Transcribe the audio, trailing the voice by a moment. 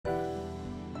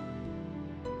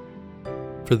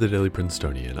For the Daily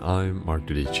Princetonian, I'm Mark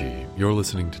Dodici. You're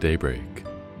listening to Daybreak.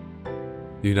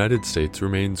 The United States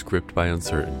remains gripped by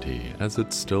uncertainty, as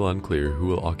it's still unclear who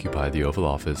will occupy the Oval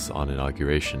Office on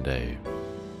Inauguration Day.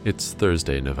 It's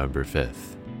Thursday, November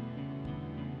 5th.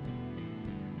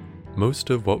 Most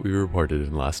of what we reported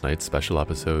in last night's special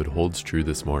episode holds true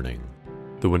this morning.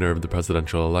 The winner of the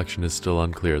presidential election is still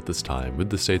unclear at this time, with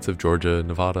the states of Georgia,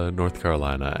 Nevada, North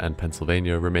Carolina, and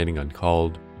Pennsylvania remaining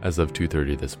uncalled as of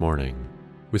 2:30 this morning.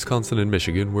 Wisconsin and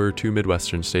Michigan were two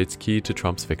Midwestern states key to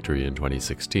Trump's victory in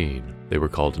 2016. They were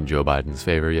called in Joe Biden's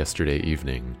favor yesterday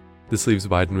evening. This leaves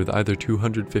Biden with either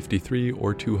 253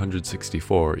 or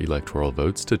 264 electoral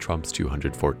votes to Trump's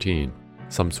 214.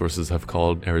 Some sources have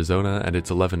called Arizona and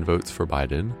its 11 votes for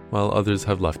Biden, while others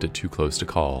have left it too close to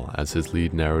call, as his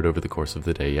lead narrowed over the course of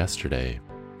the day yesterday.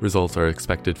 Results are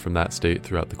expected from that state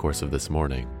throughout the course of this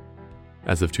morning.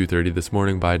 As of 2:30 this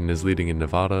morning, Biden is leading in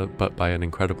Nevada, but by an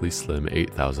incredibly slim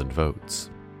 8,000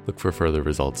 votes. Look for further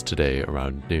results today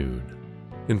around noon.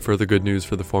 In further good news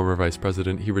for the former vice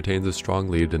president, he retains a strong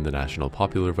lead in the national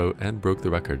popular vote and broke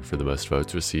the record for the most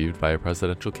votes received by a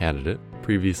presidential candidate,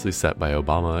 previously set by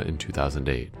Obama in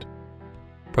 2008.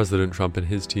 President Trump and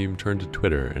his team turned to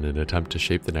Twitter in an attempt to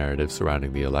shape the narrative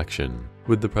surrounding the election,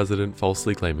 with the president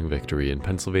falsely claiming victory in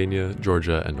Pennsylvania,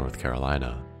 Georgia, and North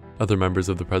Carolina. Other members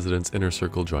of the president's inner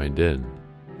circle joined in.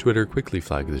 Twitter quickly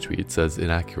flagged the tweets as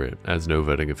inaccurate, as no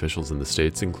voting officials in the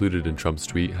states included in Trump's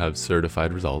tweet have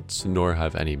certified results, nor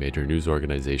have any major news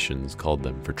organizations called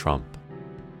them for Trump.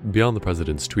 Beyond the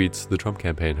president's tweets, the Trump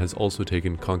campaign has also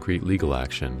taken concrete legal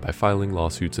action by filing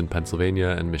lawsuits in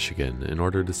Pennsylvania and Michigan in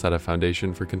order to set a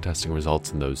foundation for contesting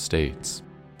results in those states.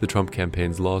 The Trump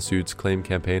campaign's lawsuits claim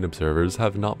campaign observers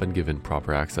have not been given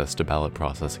proper access to ballot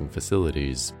processing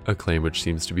facilities, a claim which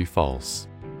seems to be false.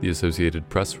 The Associated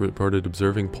Press reported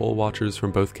observing poll watchers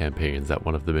from both campaigns at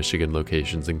one of the Michigan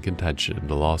locations in contention in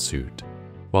the lawsuit.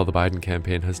 While the Biden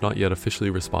campaign has not yet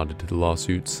officially responded to the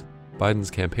lawsuits,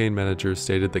 Biden's campaign manager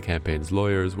stated the campaign's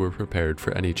lawyers were prepared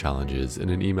for any challenges in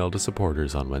an email to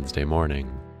supporters on Wednesday morning.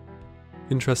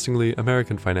 Interestingly,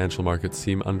 American financial markets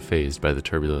seem unfazed by the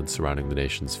turbulence surrounding the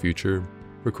nation's future,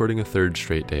 recording a third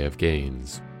straight day of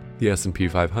gains. The S&P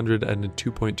 500 ended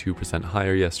 2.2%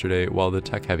 higher yesterday, while the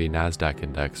tech-heavy NASDAQ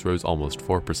index rose almost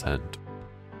 4%.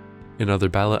 In other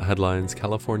ballot headlines,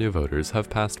 California voters have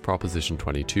passed Proposition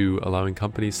 22, allowing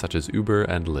companies such as Uber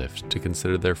and Lyft to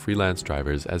consider their freelance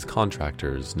drivers as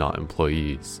contractors, not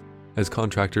employees. As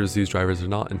contractors, these drivers are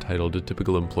not entitled to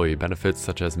typical employee benefits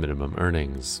such as minimum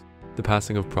earnings. The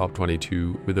passing of Prop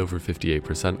 22, with over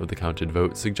 58% of the counted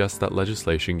vote, suggests that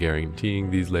legislation guaranteeing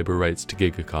these labor rights to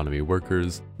gig economy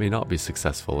workers may not be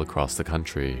successful across the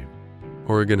country.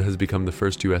 Oregon has become the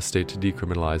first U.S. state to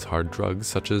decriminalize hard drugs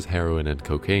such as heroin and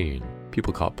cocaine.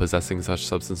 People caught possessing such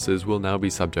substances will now be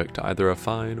subject to either a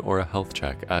fine or a health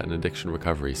check at an addiction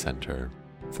recovery center.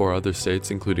 4 other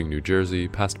states, including New Jersey,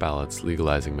 passed ballots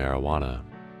legalizing marijuana.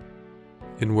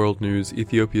 In world news,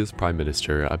 Ethiopia's Prime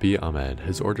Minister Abiy Ahmed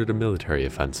has ordered a military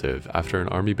offensive after an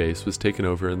army base was taken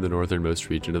over in the northernmost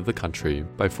region of the country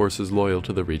by forces loyal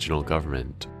to the regional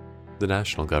government. The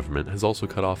national government has also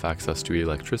cut off access to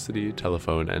electricity,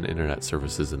 telephone, and internet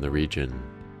services in the region.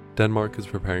 Denmark is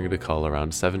preparing to cull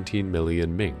around 17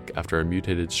 million mink after a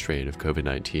mutated strain of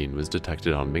COVID-19 was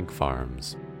detected on mink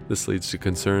farms. This leads to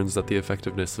concerns that the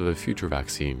effectiveness of a future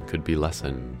vaccine could be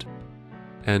lessened.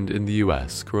 And in the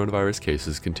US, coronavirus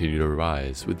cases continue to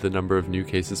rise, with the number of new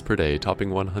cases per day topping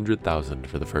 100,000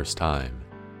 for the first time.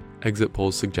 Exit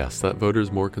polls suggest that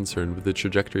voters more concerned with the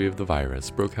trajectory of the virus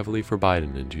broke heavily for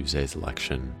Biden in Tuesday's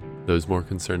election. Those more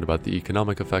concerned about the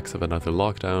economic effects of another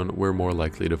lockdown were more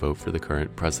likely to vote for the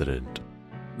current president.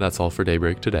 That's all for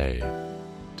Daybreak today.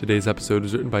 Today's episode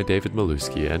was written by David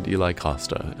Maluski and Eli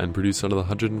Costa and produced under the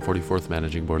 144th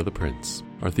Managing Board of the Prince.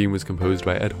 Our theme was composed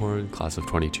by Ed Horn, class of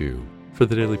 22. For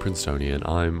the Daily Princetonian,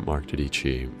 I'm Mark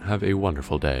Dodici. Have a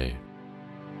wonderful day.